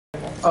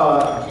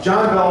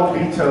John Bell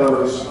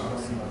vetoes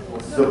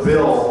the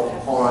bill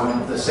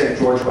on the St.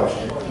 George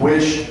question,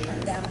 which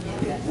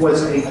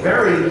was a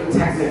very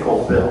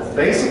technical bill.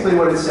 Basically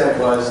what it said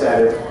was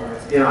that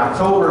if in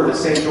October the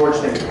St. George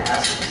thing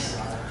passes,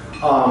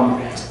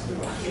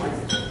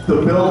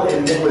 the bill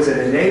was an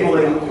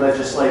enabling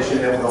legislation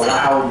that would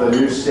allow the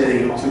new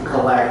city to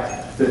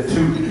collect the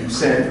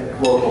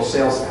 2% local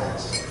sales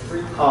tax.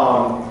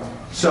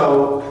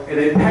 And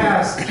it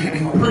passed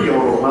pretty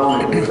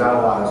overwhelmingly without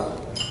a lot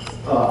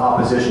of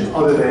opposition,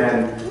 other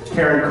than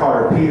Karen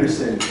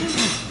Carter-Peterson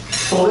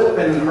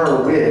flipping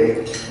her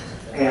wig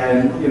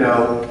and, you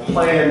know,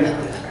 playing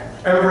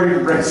every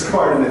race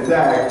card in the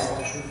deck.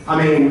 I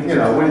mean, you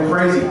know, went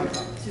crazy.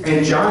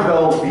 And John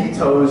Bell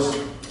vetoes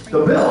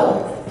the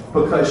bill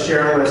because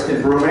Sharon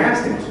Weston Broome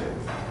asked him to.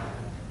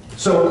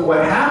 So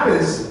what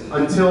happens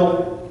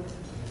until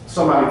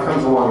somebody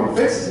comes along and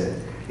fixes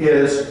it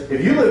is,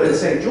 if you live in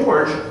St.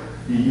 George,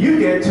 you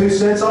get 2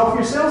 cents off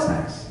your sales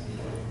tax.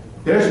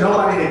 There's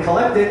nobody to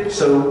collect it,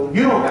 so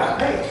you don't got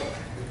paid.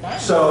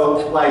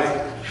 So, like,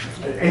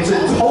 it's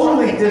a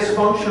totally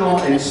dysfunctional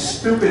and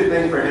stupid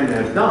thing for him to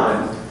have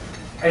done.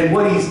 And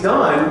what he's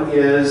done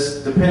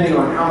is, depending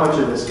on how much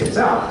of this gets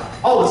out,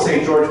 all the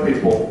St. George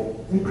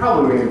people, he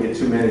probably going to get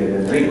too many of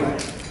them anyway.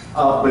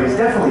 But he's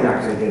definitely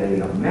not going to get any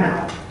of them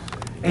now.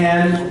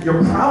 And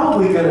you're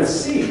probably going to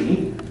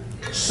see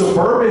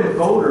suburban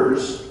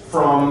voters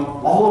from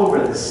all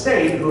over the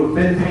state who have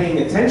been paying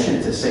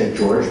attention to St.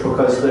 George,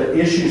 because the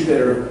issues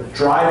that are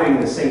driving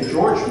the St.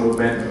 George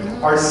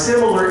movement are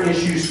similar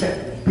issues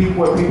that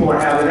people are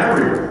having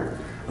everywhere.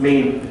 I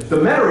mean, the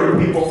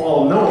Metairie people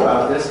all know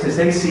about this because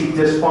they see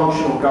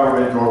dysfunctional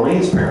government in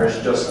Orleans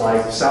Parish, just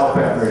like South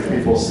Baton Rouge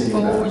people see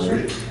in Baton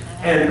Rouge,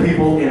 and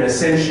people in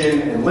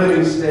Ascension and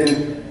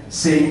Livingston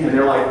see, and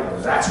they're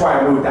like, that's why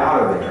I moved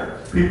out of there.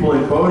 People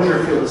in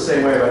Bossier feel the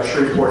same way about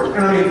Shreveport,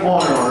 and I mean,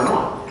 on and on and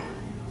on.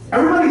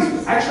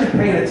 Everybody's actually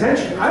paying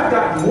attention. I've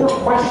gotten more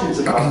questions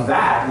about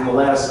that in the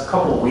last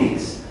couple of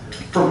weeks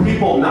from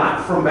people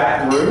not from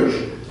Baton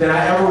Rouge than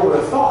I ever would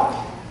have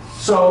thought.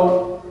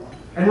 So,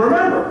 and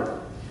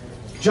remember,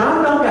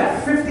 John Bell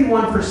got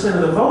 51%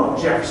 of the vote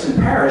in Jefferson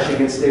Parish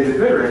against David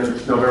Vitter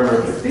in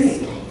November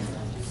 15.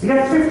 He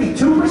got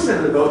 52%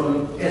 of the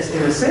vote in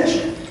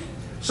Ascension.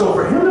 So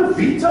for him to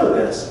veto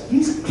this,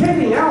 he's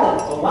kicking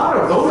out a lot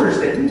of voters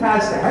that he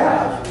has to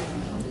have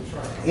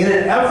in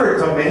an effort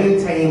to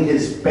maintain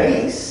his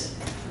base,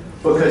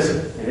 because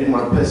he didn't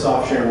want to piss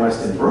off Sharon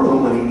Weston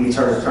Broome when he needs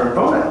her to turn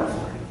vote out.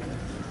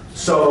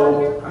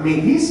 So, I mean,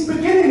 he's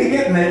beginning to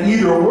get in an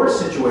either-or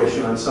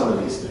situation on some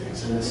of these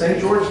things. And the St.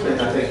 George thing,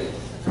 I think,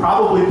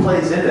 probably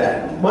plays into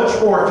that. Much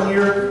more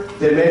here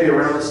than maybe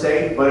around the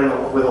state,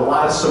 but with a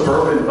lot of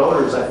suburban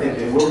voters, I think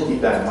they will keep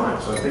that in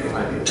mind. So I think it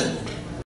might be a thing.